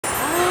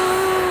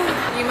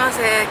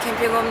조심하세요.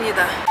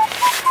 캠핑입니다.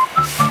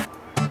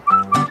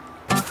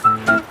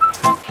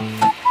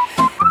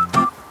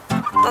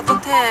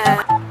 따뜻해.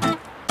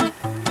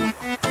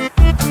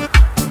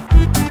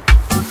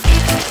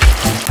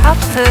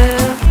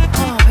 하트.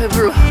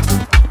 배불러.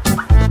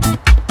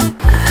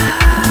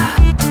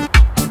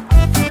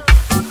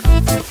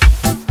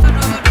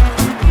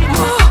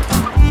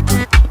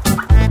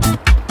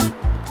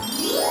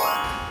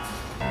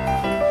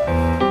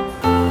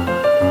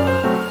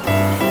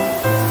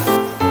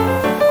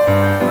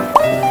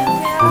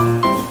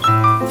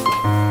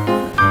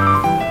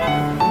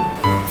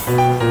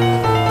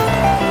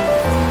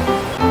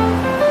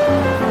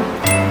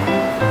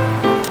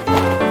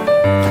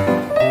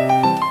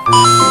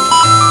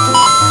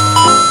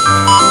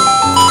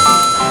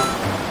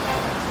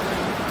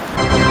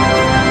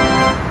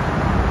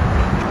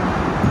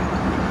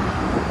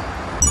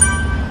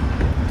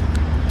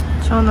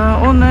 저는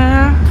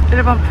오늘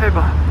 1번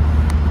 8번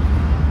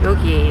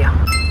여기에요.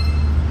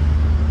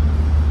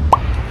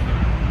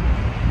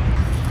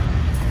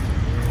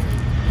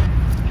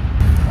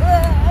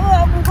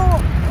 무거워.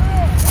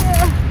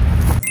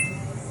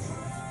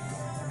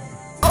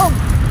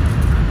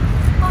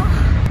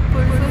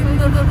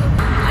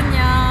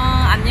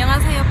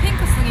 안녕하세요.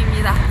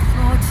 핑크쑹입니다.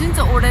 저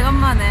진짜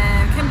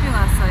오래간만에 캠핑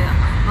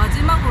왔어요.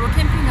 마지막으로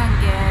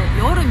캠핑한 게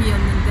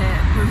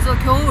여름이었는데 벌써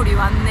겨울이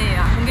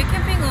왔네요. 공개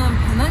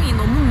캠핑은 배낭이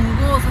너무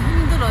무거워서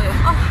힘들어요.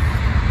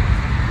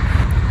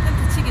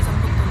 텐트 치기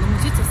전부터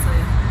너무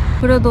지쳤어요.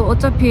 그래도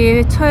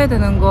어차피 쳐야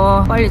되는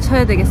거 빨리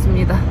쳐야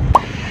되겠습니다.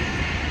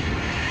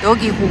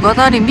 여기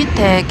고가다리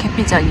밑에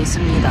캠핑장이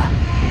있습니다.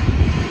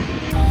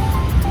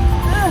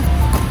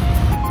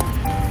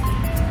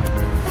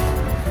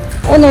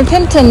 오늘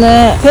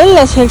텐트는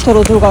벨라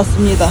쉘터로 들고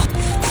왔습니다.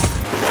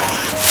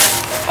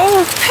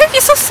 팩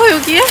있었어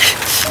여기에?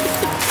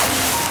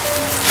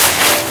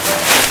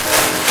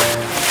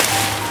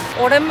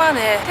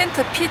 오랜만에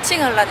텐트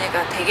피칭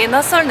하려니까 되게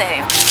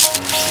낯설네요.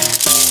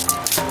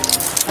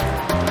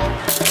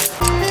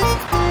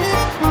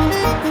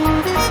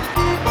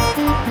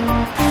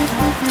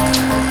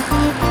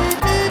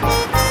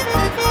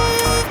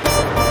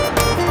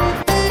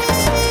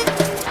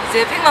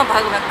 이제 팩만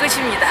박으면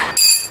끝입니다.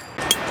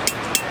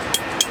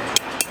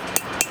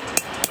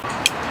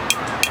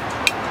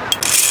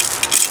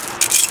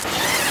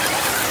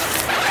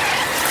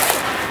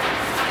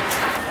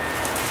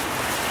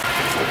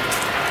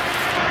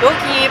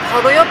 여기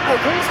바로 옆에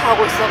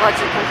공사하고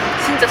있어가지고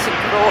진짜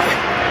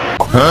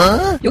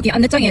시끄러워요. 여기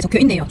안내장에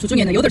적혀있네요.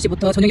 주중에는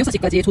 8시부터 저녁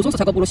 6시까지 조성소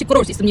작업으로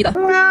시끄러울 수 있습니다.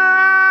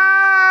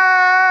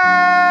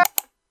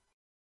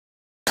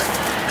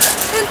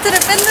 텐트를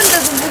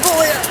뺐는데도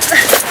무거워요.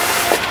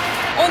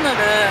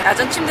 오늘은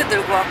야전 침대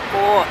들고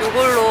왔고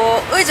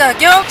이걸로 의자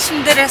겸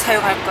침대를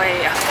사용할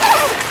거예요.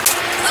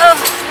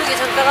 여기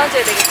잠깐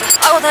앉아야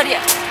되겠다. 아우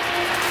다리야.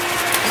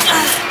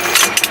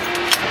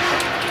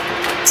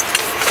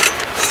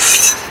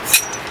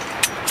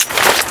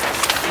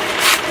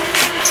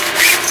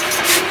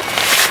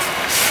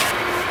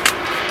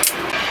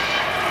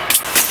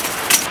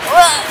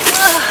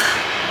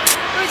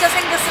 의자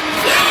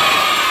생겼습니다.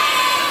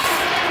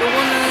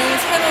 요거는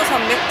새로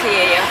산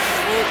매트예요.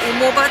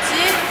 우모 바지.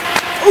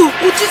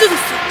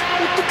 찢어졌어.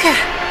 어떡해.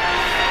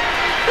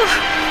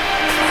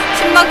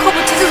 신발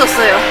커버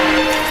찢어졌어요.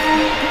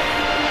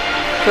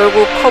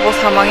 결국 커버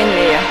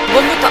사망했네요.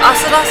 이번부터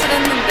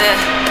아슬아슬했는데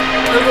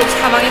결국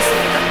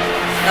사망했습니다.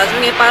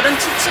 나중에 빠른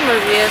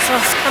취침을 위해서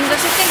감자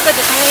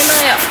세팅까지 다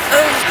해놔요.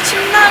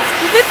 침낭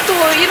 900도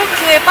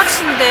이렇게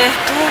박스인데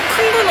더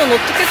큰 거는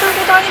어떻게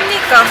들고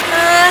다닙니까?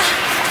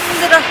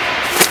 힘들어.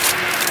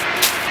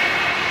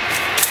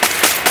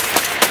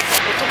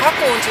 보통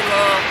갖고 온 짐은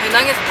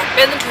배낭에서 다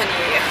빼는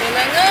편이에요.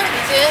 배낭은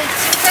이제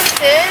식사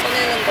때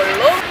꺼내는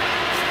걸로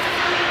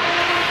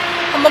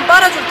한번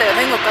빨아줄 때가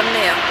된 것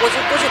같네요.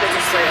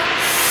 꼬질꼬질해졌어요.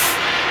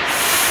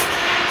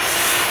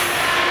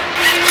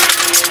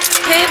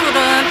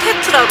 테이블은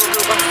테트라로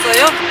들고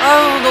왔어요.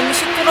 아우 너무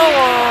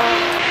시끄러워.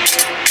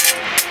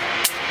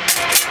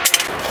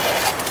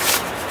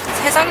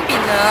 새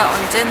장비는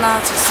언제나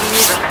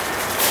좋습니다.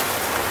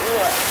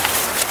 우와.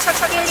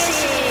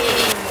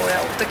 착착해지. 뭐야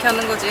어떻게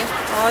하는 거지?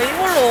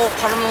 이걸로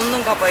바로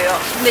놓는가 봐요.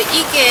 근데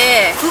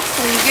이게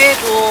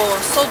극공개도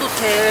써도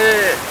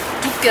될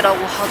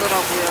두께라고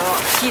하더라고요.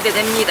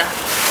 기대됩니다.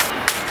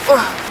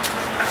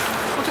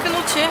 어떻게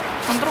놓지?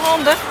 안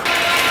들어가는데?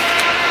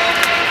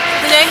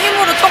 그냥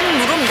힘으로 tok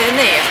누르면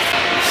되네요.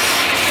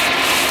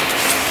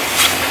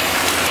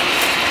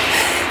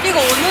 이거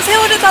어느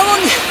세월에 다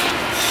넣냐?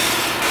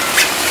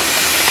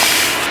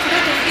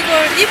 그래도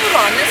이걸 입으로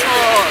안 해서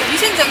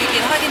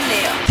위생적이긴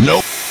하겠네요.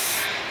 No.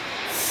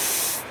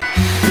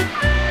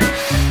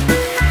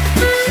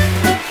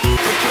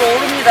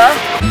 들어오릅니다.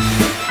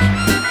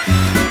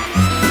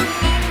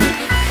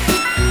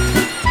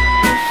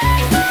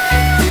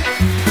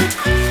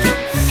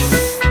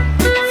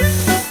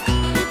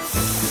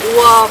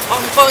 우와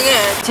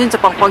빵빵해. 진짜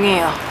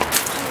빵빵해요.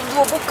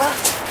 누워볼까?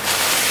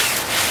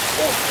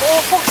 오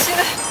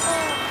혹시네.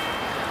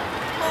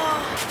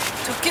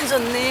 적긴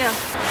좋네요.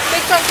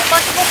 맥주 한 캔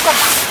마셔볼까?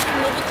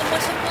 뭐부터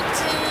마셔보지?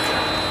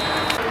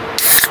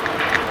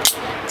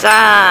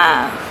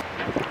 짠!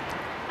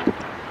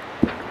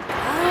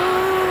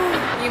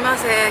 이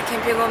맛에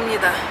캠핑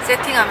옵니다.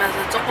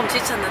 세팅하면서 조금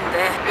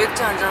지쳤는데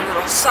맥주 한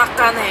잔으로 싹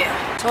가네요.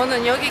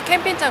 저는 여기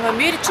캠핑장을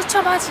미리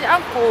추첨하지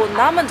않고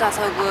남은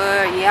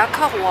좌석을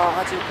예약하고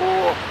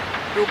와가지고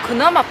요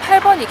그나마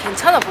 8번이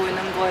괜찮아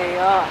보이는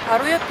거예요.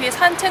 바로 옆이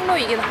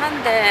산책로이긴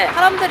한데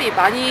사람들이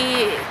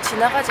많이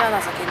지나가지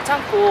않아서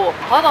괜찮고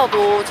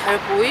바다도 잘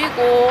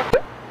보이고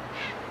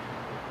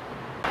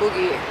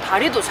여기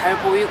다리도 잘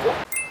보이고.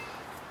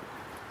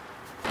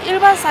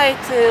 일반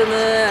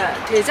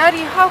사이트는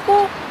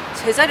대자리하고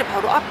제 자리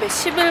바로 앞에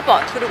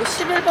 11번 그리고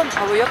 11번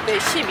바로 옆에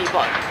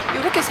 12번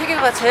이렇게 세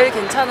개가 제일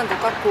괜찮은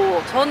것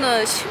같고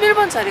저는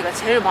 11번 자리가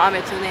제일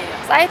마음에 드네요.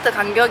 사이트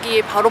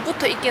간격이 바로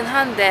붙어 있긴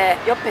한데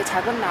옆에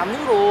작은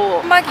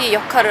나무로 칸막이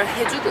역할을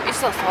해주고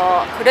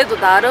있어서 그래도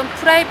나름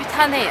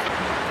프라이빗하네요.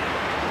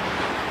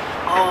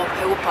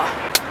 배고파.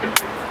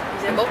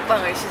 이제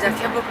먹방을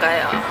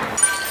시작해볼까요?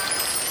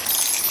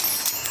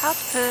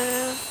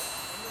 하트.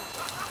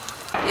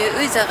 얘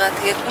의자가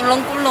되게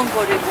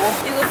꿀렁꿀렁거리고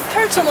이거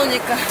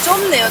펼쳐놓으니까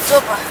좁네요.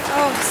 좁아.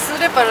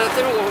 쓰레빠를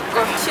들고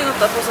올걸.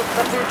 신었다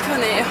벗었다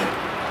불편해요.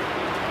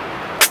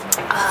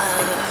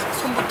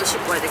 손부터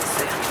씻고 와야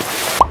되겠어요.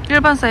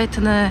 일반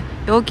사이트는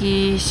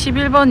여기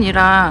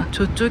 11번이랑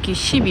저쪽이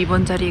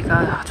 12번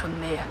자리가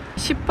좋네요.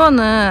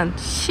 10번은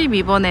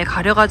 12번에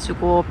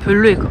가려가지고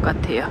별로일 것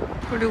같아요.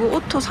 그리고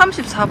오토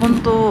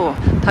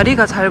 34번도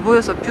다리가 잘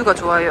보여서 뷰가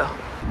좋아요.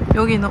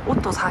 여기는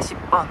오토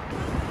 40번.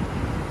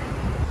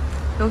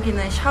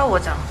 여기는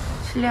샤워장.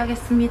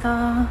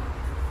 실례하겠습니다.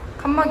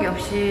 칸막이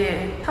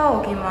없이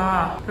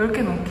샤워기만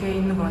 10개 넘게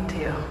있는 것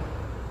같아요.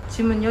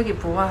 짐은 여기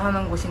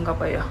보관하는 곳인가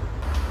봐요.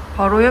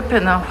 바로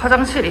옆에는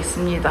화장실이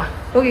있습니다.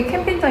 여기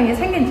캠핑장이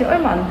생긴 지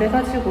얼마 안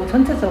돼가지고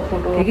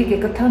전체적으로 되게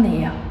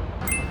깨끗하네요.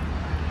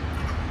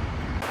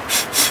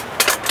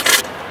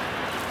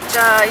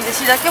 자, 이제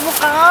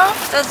시작해볼까?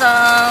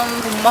 짜잔!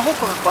 엄마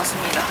호크 갖고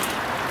왔습니다.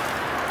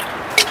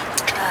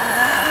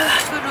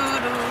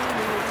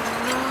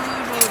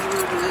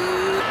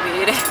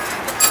 왜 이래?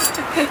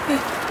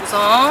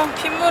 우선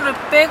핏물을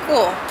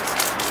빼고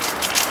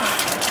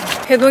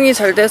해동이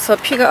잘 돼서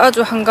피가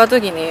아주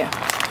한가득이네요.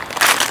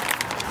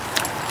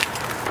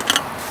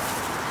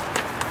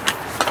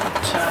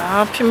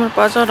 자, 핏물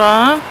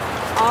빠져라.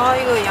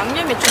 이거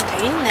양념이 좀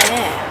돼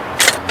있네.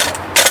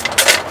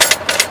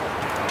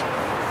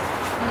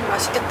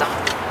 맛있겠다.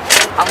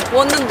 안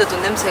구웠는데도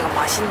냄새가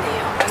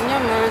맛있네요.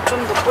 양념을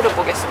좀 더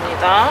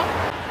뿌려보겠습니다.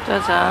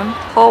 짜잔,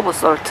 허브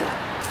솔트,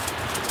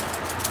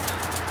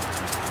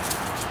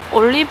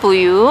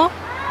 올리브유,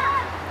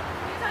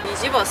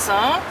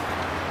 뒤집어서.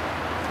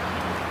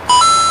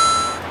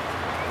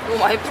 너무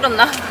많이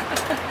뿌렸나?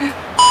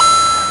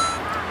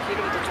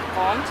 기름도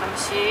조금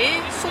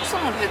잠시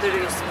숙성을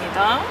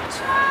해드리겠습니다.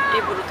 자,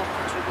 입으로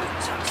덮어주고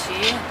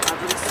잠시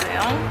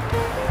놔두겠어요.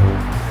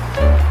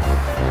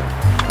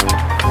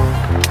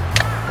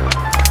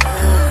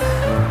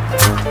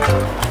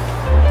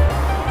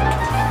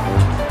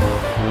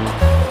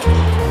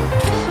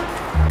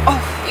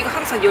 이거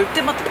항상 열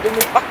때마다 너무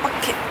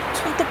빡빡해.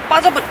 손톱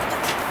빠져버릴 것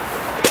같아.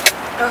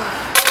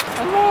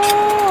 어머,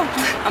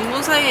 안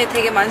본 사이에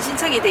되게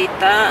만신창이 돼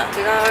있다.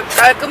 제가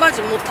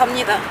깔끔하지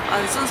못합니다.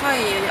 안 쓴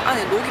사이에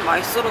안에 녹이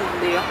많이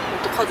썰었는데요.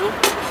 어떡하죠?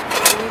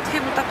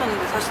 테이블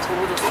닦았는데 다시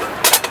더러워졌어요.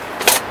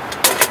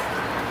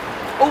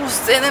 어우,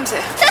 쎄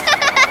냄새.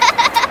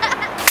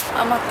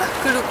 맞다.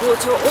 그리고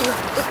저 오늘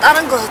또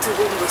다른 거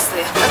들고 온 거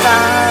있어요.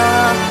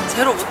 짜잔!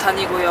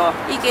 제로부탄이고요.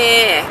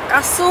 이게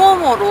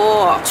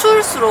가스워머로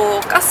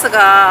추울수록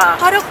가스가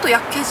화력도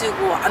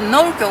약해지고 안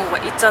나올 경우가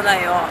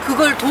있잖아요.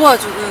 그걸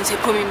도와주는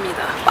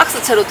제품입니다.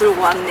 박스채로 들고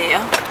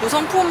왔네요.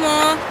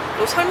 구성품은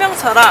요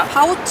설명서랑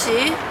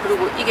파우치,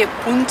 그리고 이게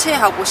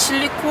본체하고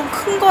실리콘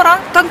큰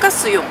거랑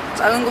땅가스용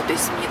작은 것도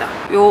있습니다.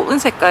 요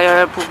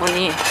은색깔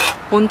부분이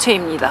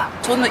본체입니다.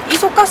 저는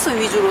이소가스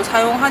위주로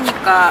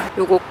사용하니까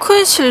요거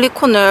큰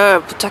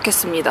실리콘을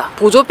부착했습니다.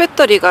 보조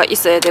배터리가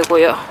있어야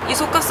되고요.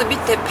 이소가스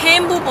밑에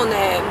팬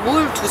부분에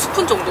물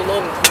 2스푼 정도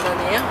넣으면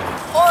된다네요.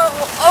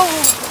 아우,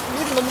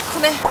 물이 너무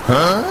크네.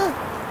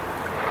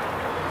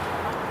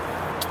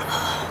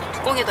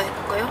 뚜껑에다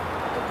해볼까요?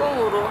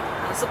 뚜껑으로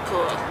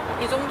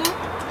 1스푼. 이 정도?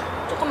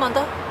 조금만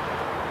더?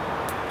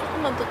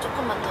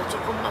 조금만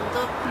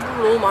더.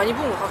 물 너무 많이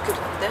부은 것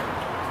같기도 한데.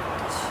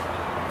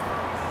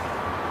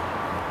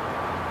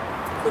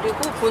 그리고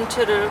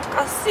본체를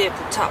가스에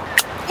부착.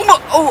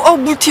 어머!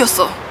 물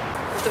튀었어.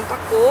 물 좀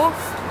닦고.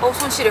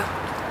 손 시려.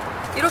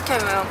 이렇게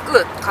하면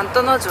끝.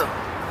 간단하죠?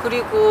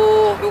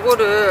 그리고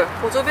요거를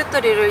보조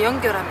배터리를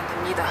연결하면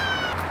됩니다.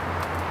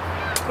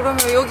 그러면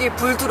여기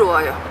불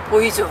들어와요.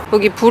 보이죠?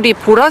 여기 불이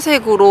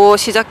보라색으로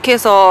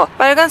시작해서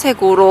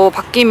빨간색으로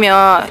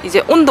바뀌면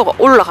이제 온도가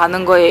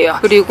올라가는 거예요.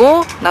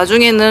 그리고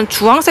나중에는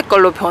주황색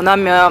걸로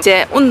변하면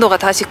이제 온도가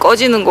다시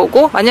꺼지는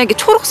거고, 만약에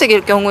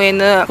초록색일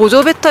경우에는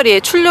보조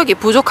배터리의 출력이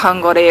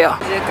부족한 거래요.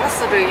 이제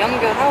가스를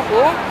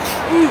연결하고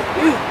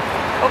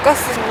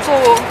가스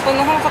무서워. 저는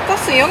항상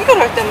가스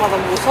연결할 때마다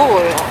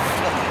무서워요.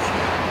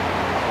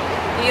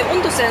 이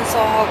온도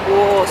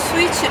센서하고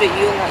스위치를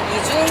이용한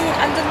이중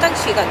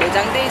안전장치가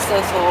내장되어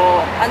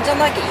있어서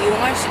안전하게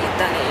이용할 수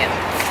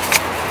있다네요.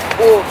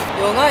 오,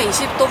 영하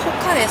 20도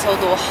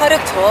혹한에서도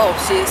화력 저하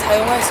없이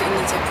사용할 수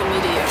있는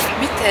제품이래요.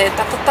 밑에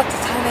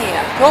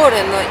따뜻하네요.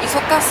 겨울에는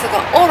이소가스가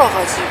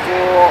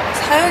얼어가지고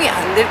사용이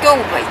안 될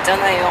경우가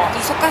있잖아요.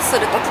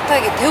 이소가스를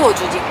따뜻하게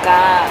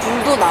데워주니까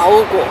불도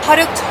나오고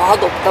화력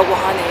저하도 없다고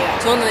하네요.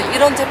 저는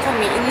이런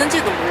제품이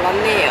있는지도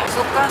몰랐네요.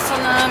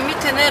 이소가스는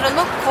밑에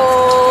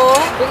내려놓고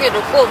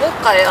고기를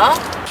구워볼까요?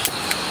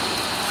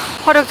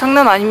 화력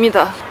장난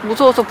아닙니다.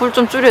 무서워서 불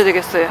좀 줄여야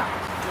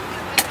되겠어요.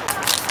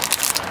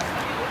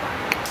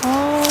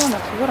 나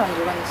그걸 안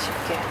들어가네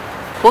쉽게.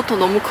 버터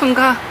너무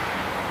큰가?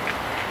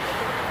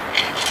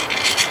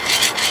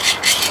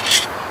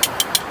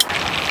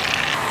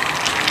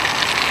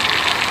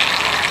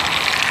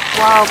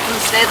 와, 불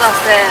세다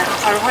세.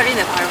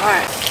 발활이네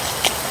발활.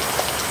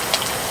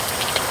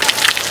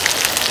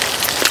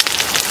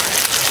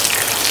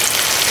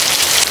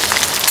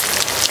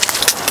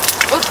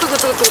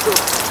 뜨거.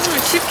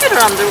 오늘 집게를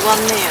안 들고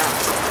왔네요.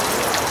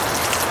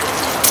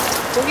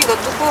 고기가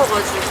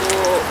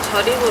두꺼워가지고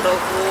잘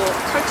익으라고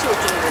칼집을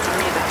좀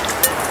내줍니다.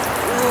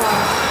 우와.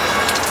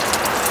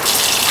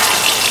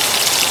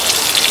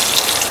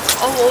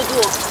 어우,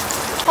 어두워.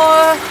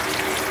 헐,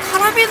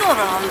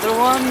 카라비너를 안 들고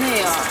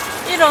왔네요.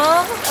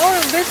 이런?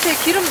 매트에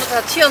기름도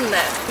다 튀었네.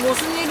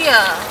 무슨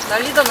일이야.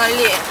 난리다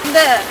난리.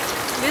 근데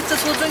매트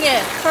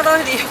소중해.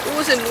 차라리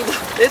옷에 묻어.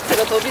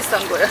 매트가 더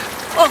비싼 거야.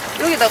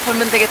 여기다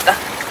걸면 되겠다.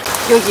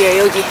 여기야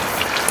여기.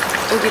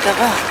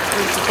 여기다가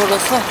이렇게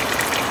걸어서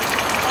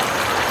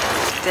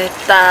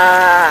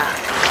됐다.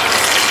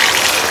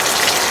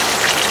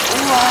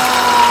 우와.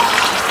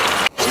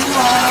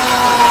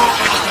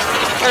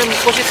 빨리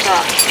먹고 싶다.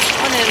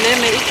 안에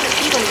매매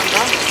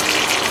익었는가?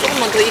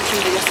 조금만 더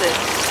익히면 되겠어요.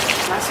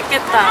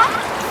 맛있겠다.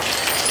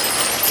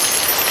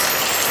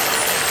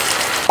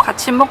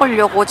 같이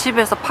먹으려고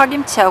집에서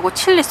파김치하고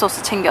칠리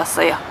소스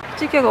챙겼어요.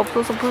 찌개가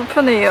없어서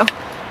불편해요.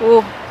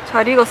 오,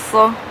 잘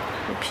익었어.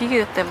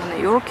 비계 때문에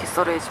이렇게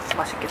썰어야지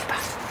맛있겠다.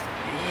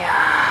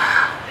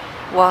 이야.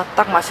 와,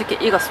 딱 맛있게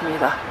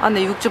익었습니다.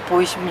 안에 육즙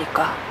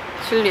보이십니까?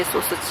 칠리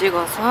소스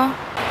찍어서.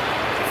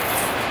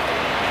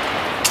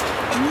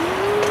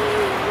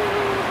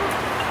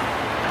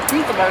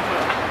 진짜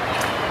맛있어요.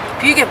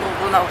 비계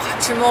부분하고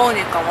같이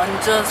먹으니까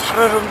완전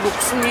사르륵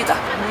녹습니다.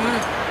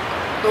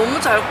 너무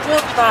잘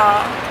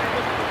구웠다.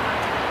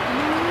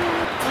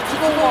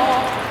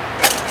 뜨거워.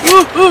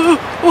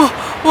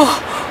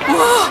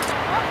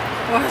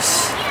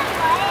 와씨.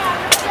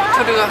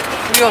 저리가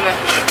위험해.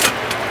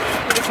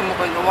 이렇게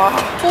먹으니까 와,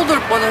 토들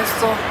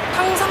뻔했어.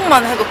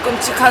 상상만 해도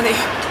끔찍하네요.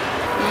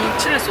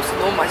 칠리 소스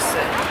너무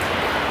맛있어요.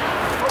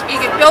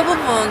 이게 뼈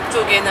부분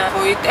쪽에는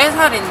거의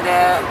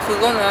떼살인데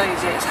그거는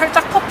이제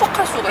살짝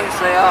퍽퍽할 수가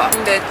있어요.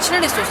 근데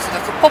칠리 소스가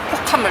그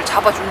퍽퍽함을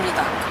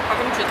잡아줍니다.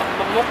 파김치도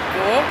한번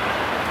먹고.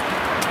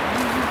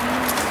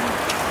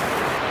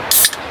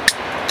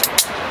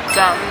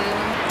 짠.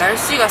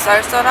 날씨가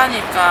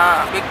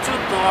쌀쌀하니까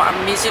맥주도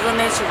안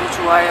미지근해지고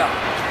좋아요.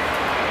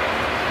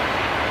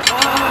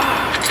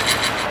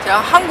 제가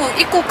한국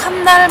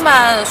입국한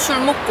날만 술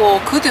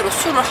먹고 그 뒤로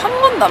술을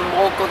한 번도 안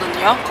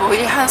먹었거든요.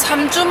 거의 한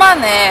 3주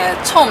만에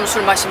처음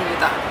술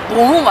마십니다.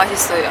 너무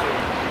맛있어요.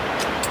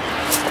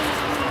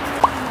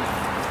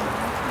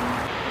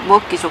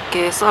 먹기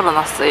좋게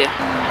썰어놨어요.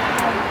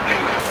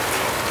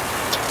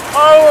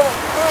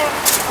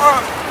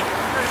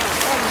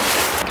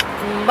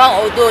 금방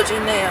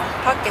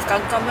어두워지네요. 밖에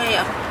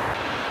깜깜해요.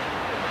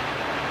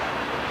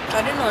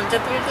 다리는 언제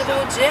불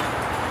들어오지?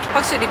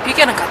 확실히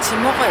비계는 같이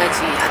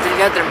먹어야지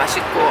야들야들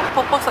맛있고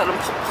퍽퍽살은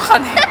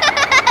퍽퍽하네.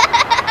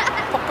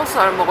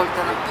 퍽퍽살 먹을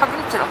때는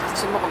파김치랑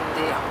같이 먹으면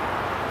돼요.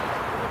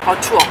 아,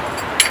 추워.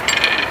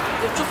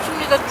 이제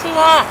춥습니다.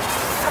 추워.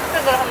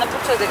 핫팩을 하나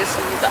붙여야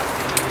되겠습니다.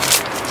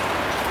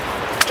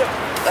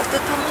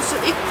 따뜻한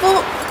옷을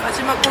입고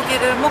마지막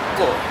고기를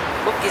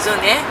먹기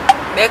전에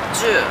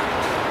맥주.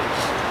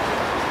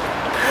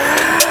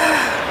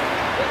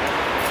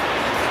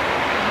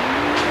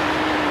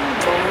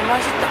 너무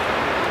맛있다.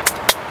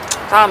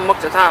 다음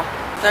먹자. 다음.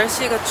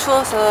 날씨가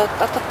추워서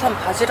따뜻한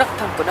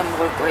바지락탕 끓여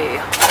먹을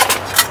거예요.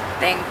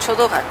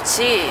 땡초도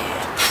같이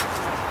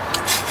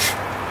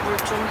물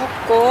좀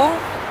붓고.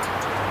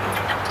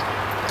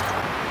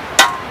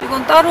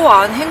 이건 따로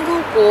안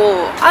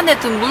헹구고 안에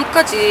든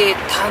물까지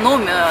다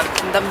넣으면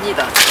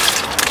된답니다.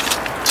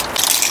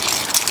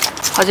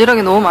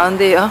 바지락이 너무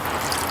많은데요.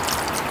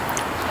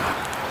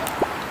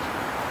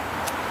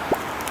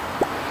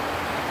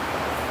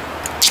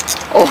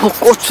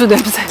 고추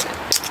냄새.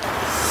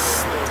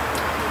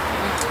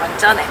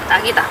 완전해.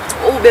 딱이다.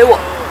 오, 매워.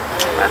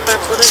 빨빨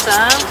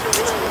끓으자.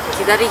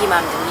 기다리기만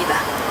하면 됩니다.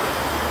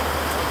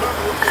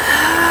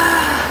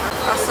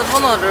 가스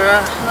버너를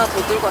하나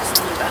더 들고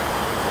왔습니다.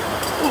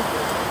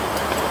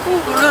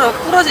 놀래라.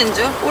 부러진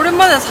줄?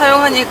 오랜만에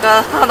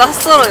사용하니까 다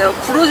낯설어요.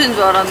 부러진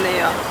줄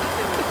알았네요.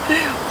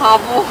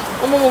 바보.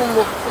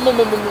 어머머머.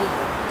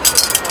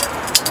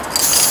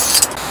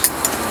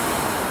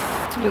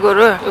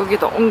 이거를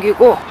여기다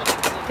옮기고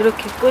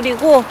이렇게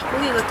끓이고,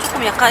 고기가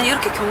조금 약간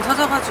이렇게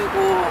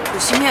경사져가지고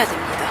조심해야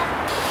됩니다.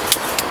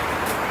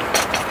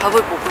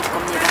 밥을 볶을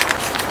겁니다.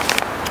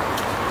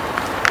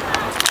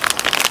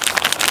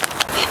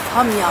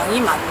 밥 양이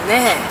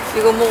많네.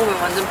 이거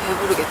먹으면 완전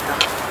배부르겠다.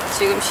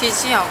 지금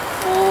쉬지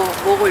않고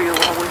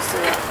먹으려고 하고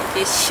있어요.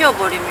 이게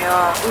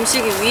쉬어버리면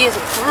음식이 위에서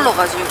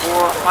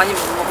불러가지고 많이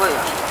못 먹어요.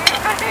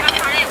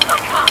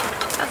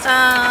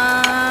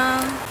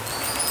 짜잔!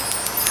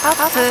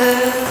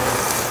 하트!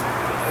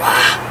 와!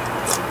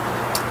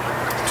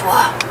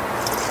 좋아!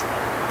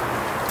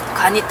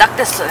 간이 딱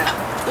됐어요.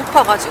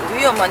 높아가지고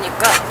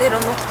위험하니까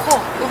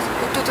내려놓고,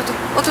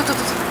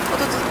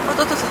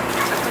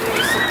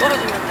 여기서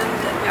떨어지면 안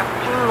되는데,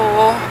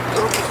 약불로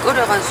이렇게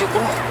끓여가지고,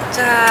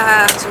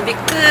 자, 준비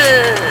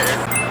끝!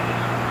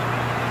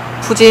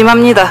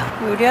 푸짐합니다.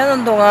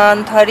 요리하는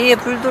동안 다리에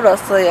불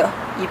들어왔어요.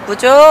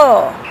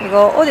 이쁘죠?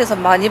 이거 어디서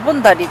많이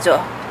본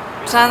다리죠?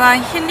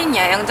 부산한 힐링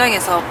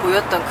야영장에서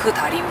보였던 그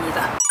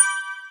다리입니다.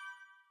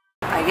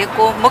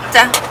 알겠고,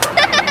 먹자!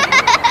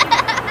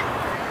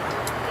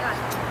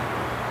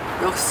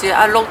 역시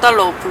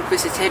알록달록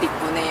불빛이 제일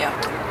이쁘네요.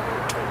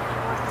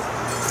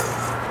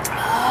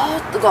 아,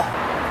 뜨거.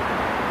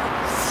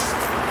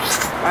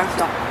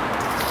 맛있어.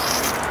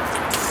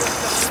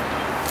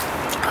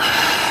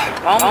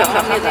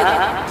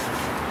 완벽합니다.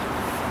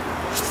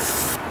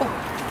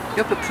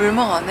 옆에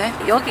불멍하네.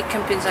 여기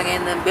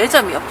캠핑장에는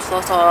매점이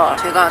없어서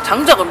제가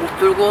장작을 못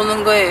들고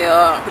오는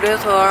거예요.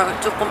 그래서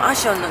조금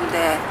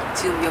아쉬웠는데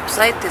지금 옆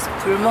사이트에서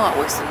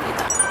불멍하고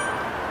있습니다.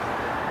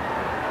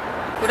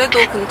 그래도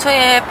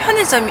근처에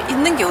편의점이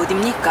있는 게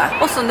어딥니까?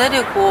 버스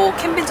내리고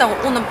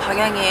캠핑장 오는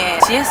방향에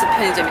GS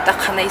편의점이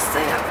딱 하나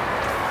있어요.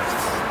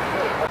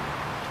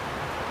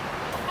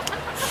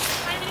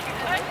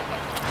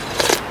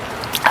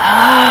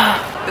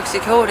 역시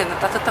겨울에는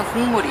따뜻한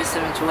국물이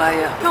있으면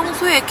좋아요.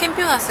 평소에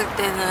캠핑 왔을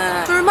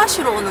때는 술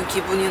마시러 오는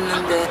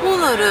기분이었는데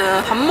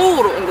오늘은 밥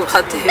먹으러 온 것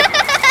같아요.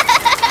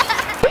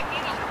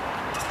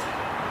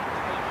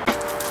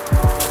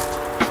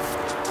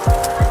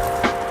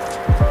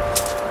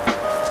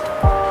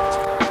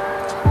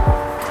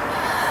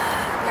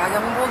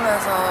 야경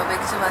보면서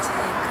맥주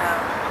마시니까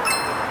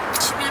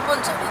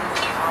 11분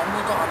전인데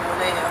아무도 안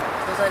오네요.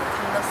 그 자리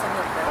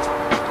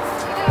탐났었는데.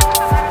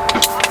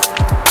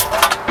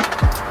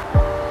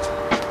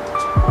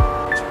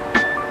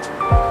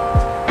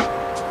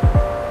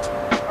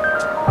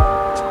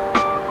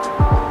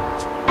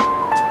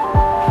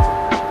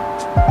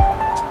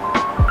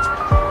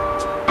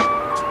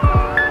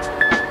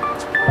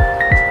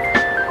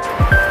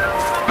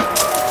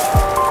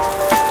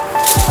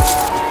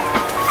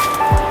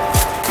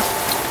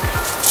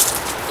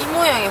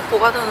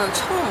 포가도는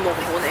처음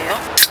먹어보네요.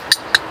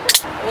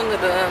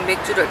 오늘은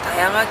맥주를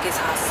다양하게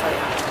사왔어요.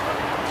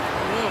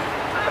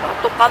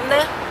 맛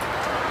똑같네?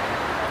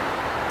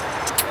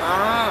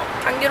 아,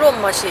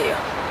 향기로운 맛이에요.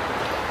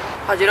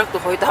 바지락도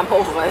거의 다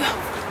먹어가요.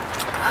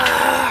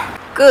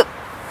 끝!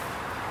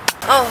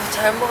 아우,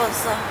 잘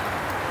먹었어.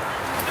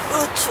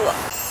 추워.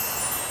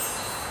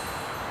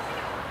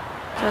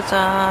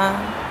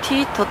 짜잔.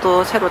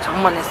 티히터도 새로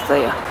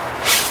장만했어요.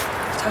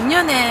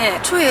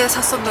 작년에 초에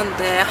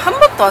샀었는데 한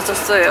번도 안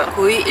썼어요.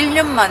 거의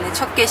 1년 만에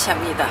첫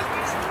개시합니다.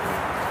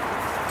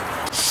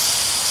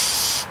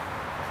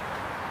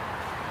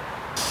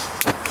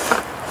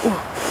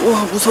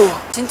 우와,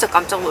 무서워. 진짜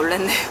깜짝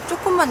놀랐네요.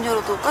 조금만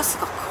열어도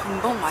가스가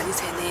금방 많이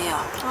새네요.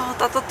 아,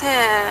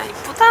 따뜻해.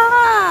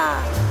 이쁘다.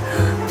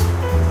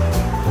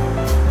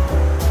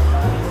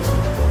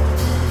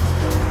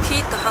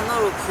 티히터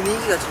하나로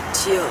분위기가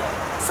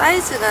좋지요.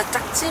 사이즈가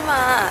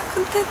작지만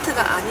큰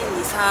텐트가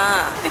아닌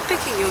이상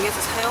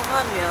백패킹용에서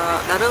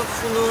사용하면 나름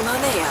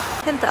훈훈하네요.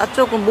 텐트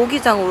앞쪽은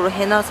모기장으로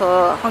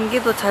해놔서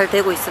환기도 잘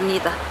되고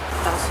있습니다.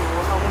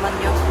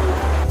 따스하구만요.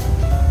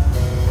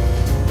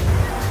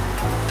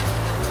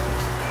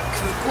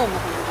 귤 구워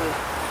먹으려고요.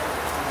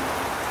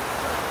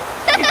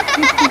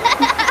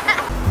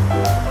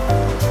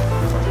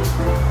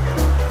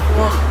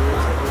 와,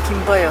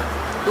 김봐요.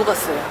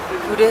 녹았어요.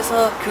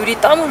 귤에서 귤이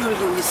땀을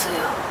흘리고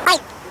있어요.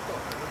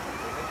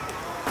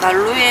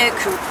 난로에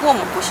귤 구워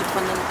먹고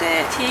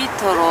싶었는데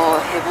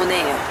티히터로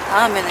해보네요.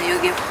 다음에는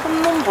여기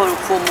혼문볼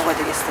구워 먹어야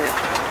되겠어요.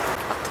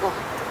 아, 뜨거워.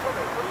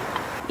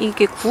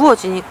 이게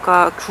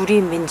구워지니까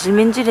귤이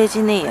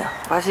맨질맨질해지네요.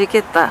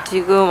 맛있겠다.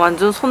 지금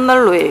완전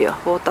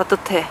손난로예요.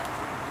 따뜻해.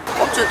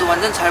 껍질도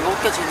완전 잘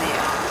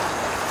벗겨지네요.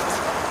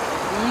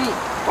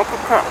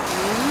 뻑뻑해.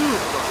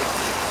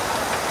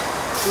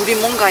 귤이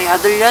뭔가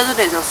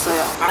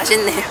야들야들해졌어요.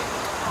 맛있네요.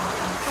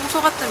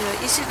 평소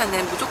같으면 이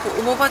시간에 무조건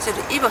오모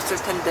바지를 입었을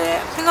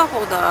텐데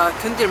생각보다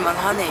견딜만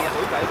하네요.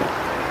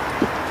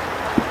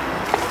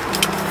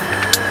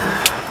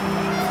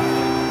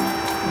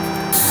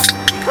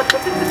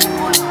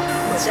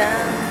 짠.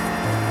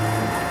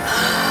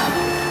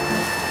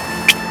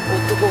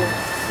 오, 뜨거워.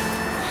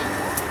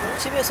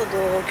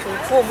 집에서도 귤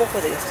구워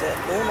먹어야 되겠어요.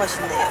 너무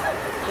맛있네요.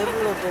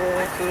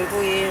 배불러도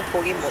귤구이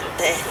고기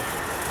못해.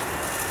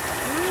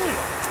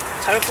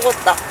 잘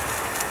구웠다.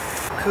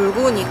 귤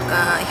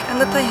구우니까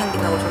향긋한 향기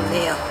나고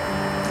좋네요.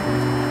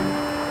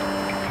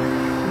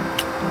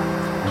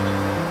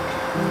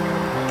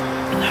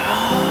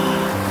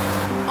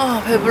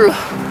 아 배불러.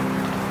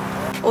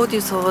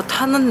 어디서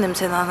타는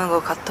냄새 나는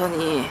것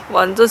같더니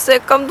완전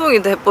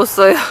쇳감동이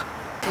돼버렸어요.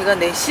 제가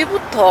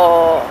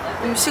 4시부터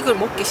음식을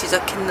먹기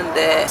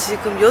시작했는데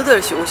지금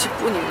 8시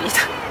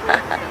 50분입니다.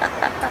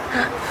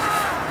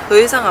 더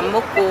이상 안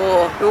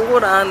먹고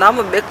요거랑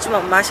남은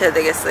맥주만 마셔야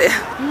되겠어요.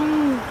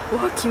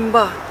 와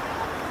김밥.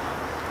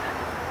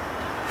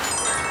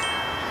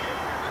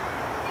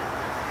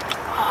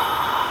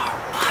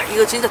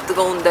 이거 진짜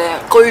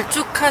뜨거운데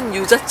걸쭉한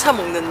유자차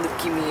먹는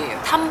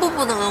느낌이에요. 탄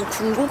부분은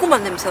군고구마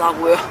냄새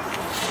나고요.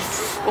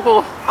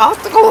 아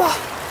뜨거워.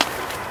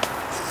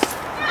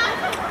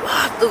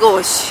 와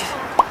뜨거워 씨.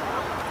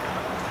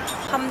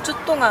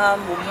 3주 동안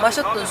못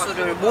마셨던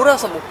술을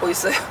몰아서 먹고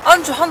있어요.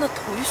 안주 하나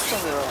더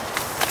있어요.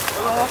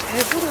 아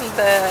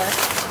배부른데.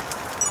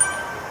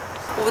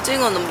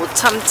 오징어는 못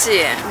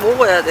참지.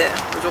 먹어야 돼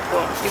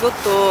무조건.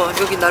 이것도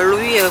여기 난로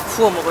위에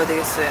구워 먹어야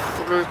되겠어요.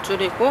 불을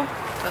줄이고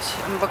다시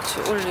은박지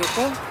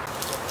올리고.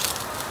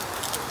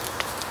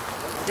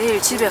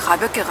 내일 집에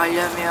가볍게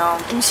가려면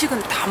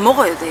음식은 다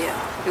먹어야 돼요.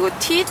 이거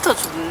티히터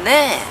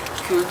좋네.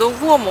 귤도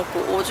구워 먹고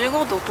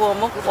오징어도 구워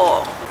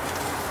먹고.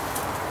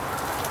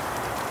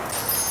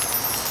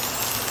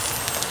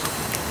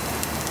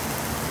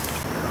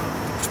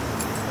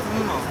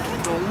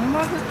 너무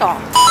맛있다.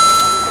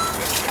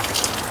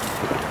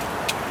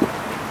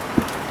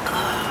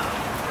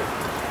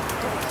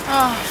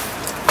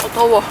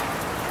 더워.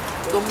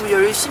 너무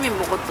열심히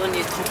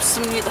먹었더니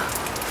덥습니다.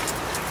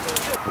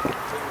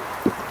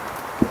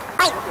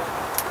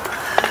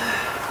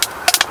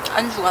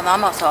 안주가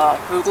남아서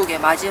결국에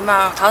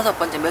마지막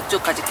 5번째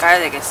맥주까지 까야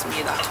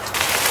되겠습니다.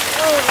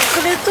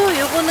 그래도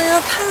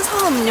이거는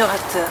탄산음료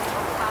같은.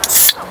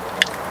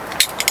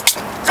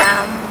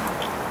 짠.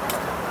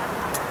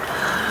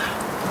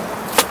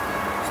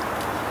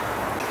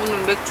 오늘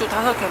맥주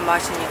 5캔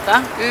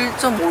마시니까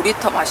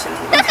 1.5리터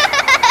마시는 거예요.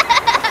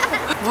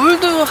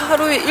 물도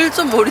하루에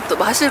 1.5리터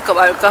마실까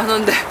말까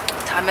하는데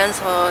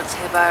자면서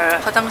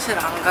제발 화장실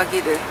안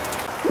가기를.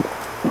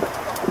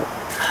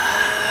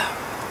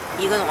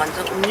 이건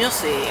완전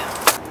음료수예요.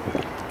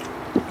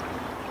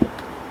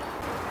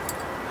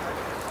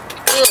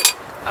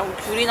 아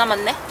귤이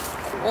남았네?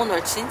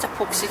 오늘 진짜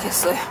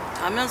폭식했어요.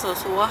 자면서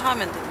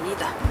소화하면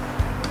됩니다.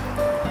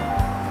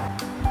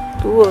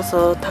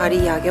 누워서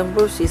다리 야경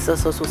볼 수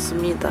있어서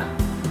좋습니다.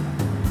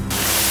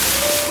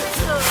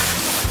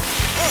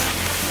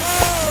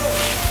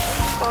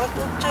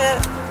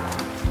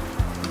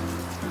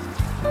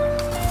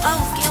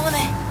 아우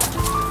개운해.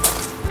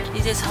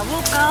 이제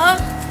자볼까?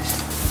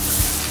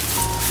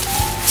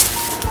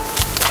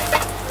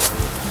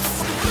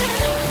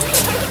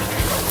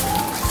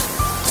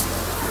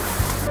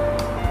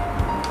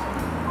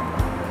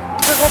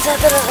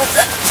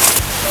 들어가자.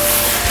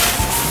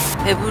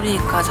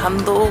 배부르니까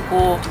잠도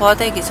오고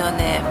소화되기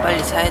전에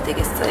빨리 자야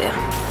되겠어요.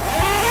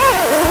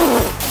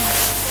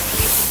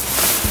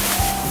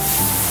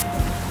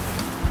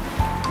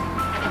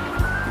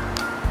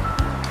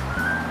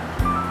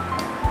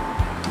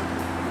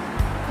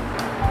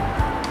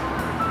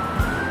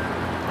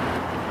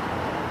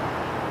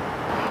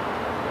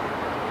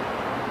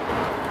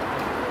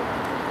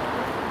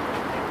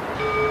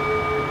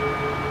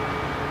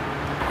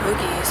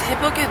 여기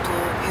새벽에도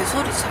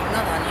배소리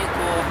장난 아니고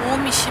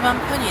호음이 심한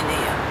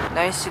편이네요.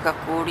 날씨가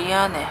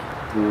꾸리하네.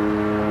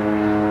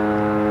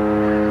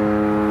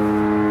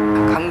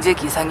 강제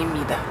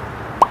기상입니다.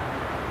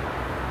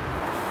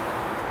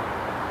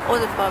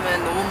 어젯밤에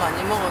너무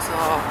많이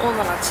먹어서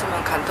오늘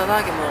아침은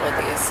간단하게 먹어야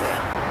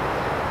되겠어요.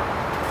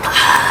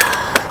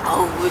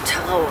 아우 물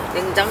차가워.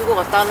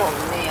 냉장고가 따로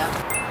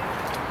없네요.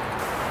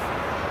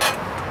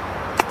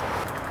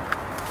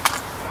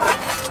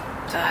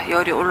 자,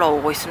 열이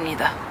올라오고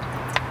있습니다.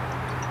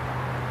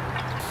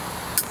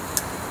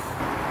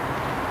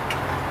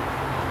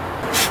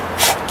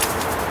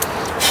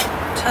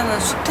 차는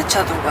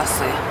숙태차 들고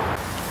왔어요.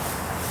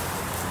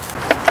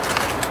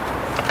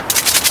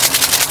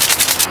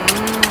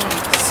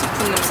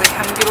 스프 냄새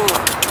향기로워.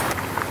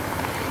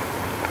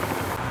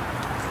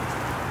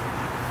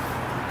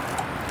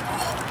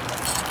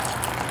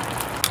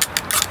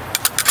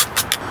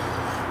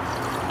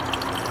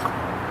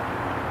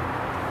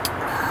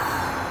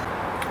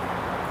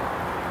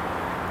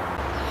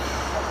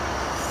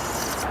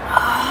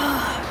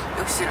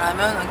 역시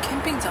라면은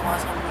캠핑장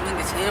와서 먹는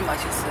게 제일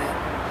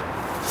맛있어요.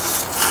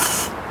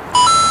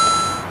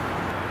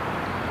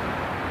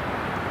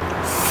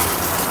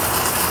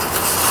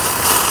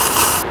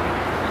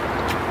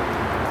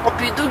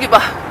 비둘기 봐.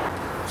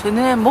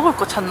 쟤네 먹을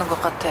거 찾는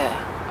것 같아.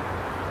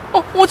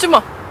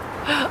 오지마.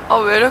 아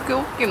왜 이렇게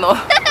웃기노.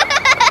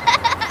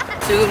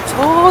 지금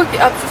저기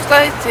앞쪽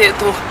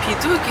사이트에도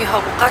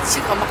비둘기하고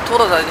까치가 막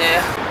돌아다녀요.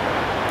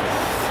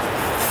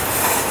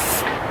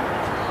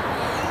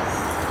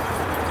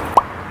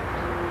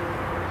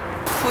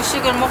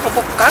 후식을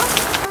먹어볼까?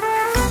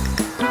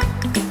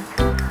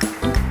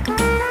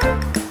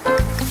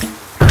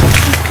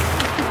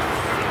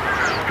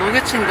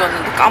 요게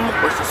챙겼는데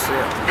까먹고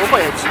있었어요.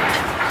 먹어야지.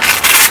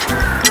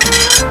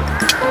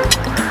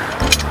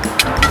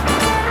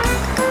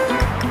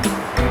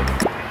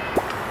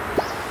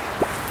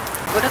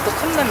 그래도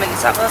컵라면이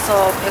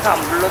작아서 배가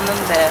안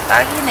불렀는데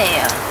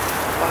딱이네요.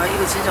 와,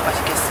 이거 진짜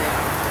맛있겠어요.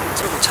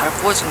 그리고 잘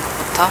구워진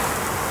것부터.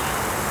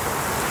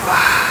 와,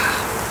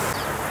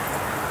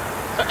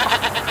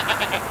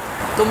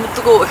 너무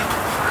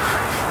뜨거워요.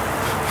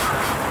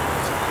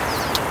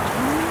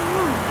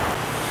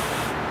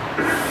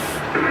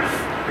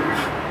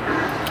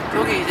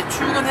 여기 이제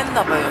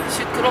출근했나봐요.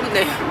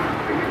 시끄럽네요.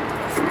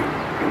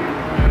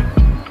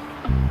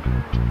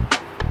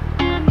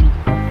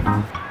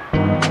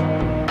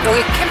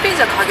 여기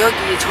캠핑장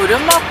가격이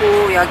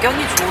저렴하고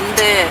야경이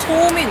좋은데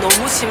소음이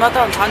너무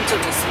심하다는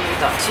단점이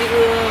있습니다.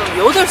 지금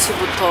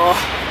 8시부터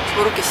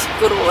저렇게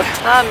시끄러워요.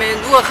 다음에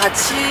누가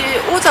같이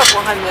오자고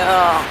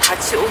하면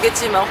같이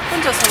오겠지만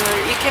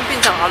혼자서는 이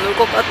캠핑장 안 올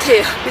것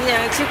같아요.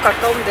 그냥 집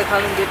가까운 데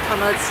가는 게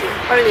편하지.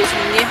 빨리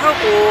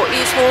정리하고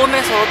이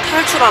소음에서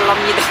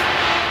탈출하랍니다.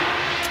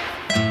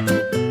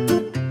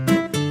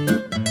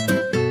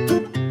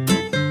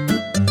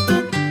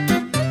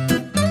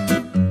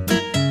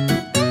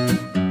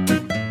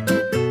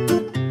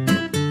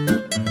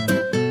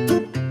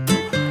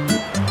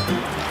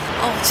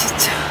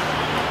 진짜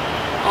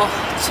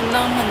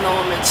침낭만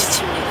넣으면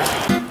지칩니다.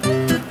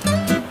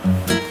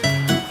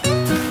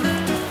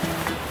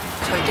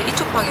 절대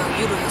이쪽 방향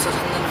위로 해서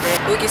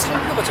잤는데 여기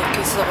상표가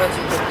적혀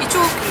있어가지고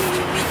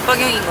이쪽이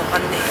윗방향인 것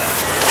같네요.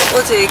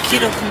 어제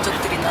기름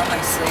흔적들이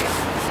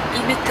남아있어요. 이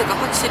매트가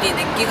확실히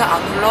냉기가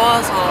안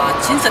올라와서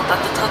진짜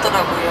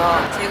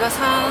따뜻하더라고요. 제가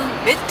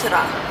산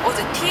매트랑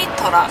어제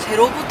티히터랑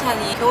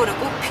제로부탄이 겨울에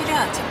꼭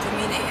필요한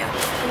제품이네요.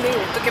 근데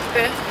이거 어떻게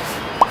빼?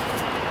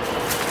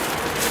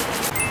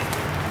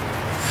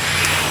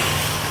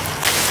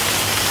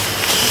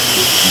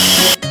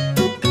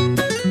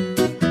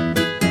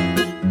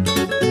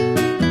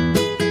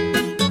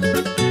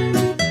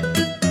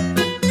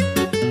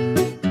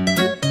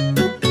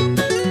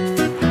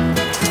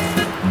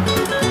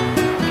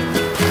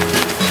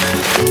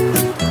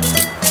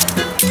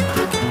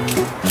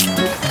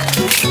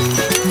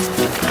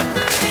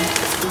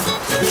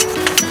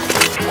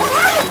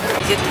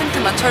 이제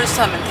텐트만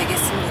철수하면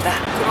되겠습니다.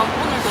 그럼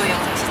오늘도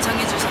영상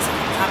시청해주셔서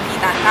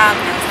감사합니다. 다음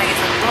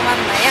영상에서 또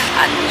만나요.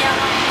 안녕.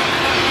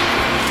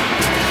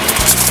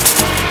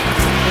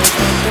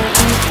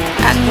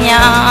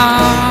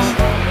 안녕.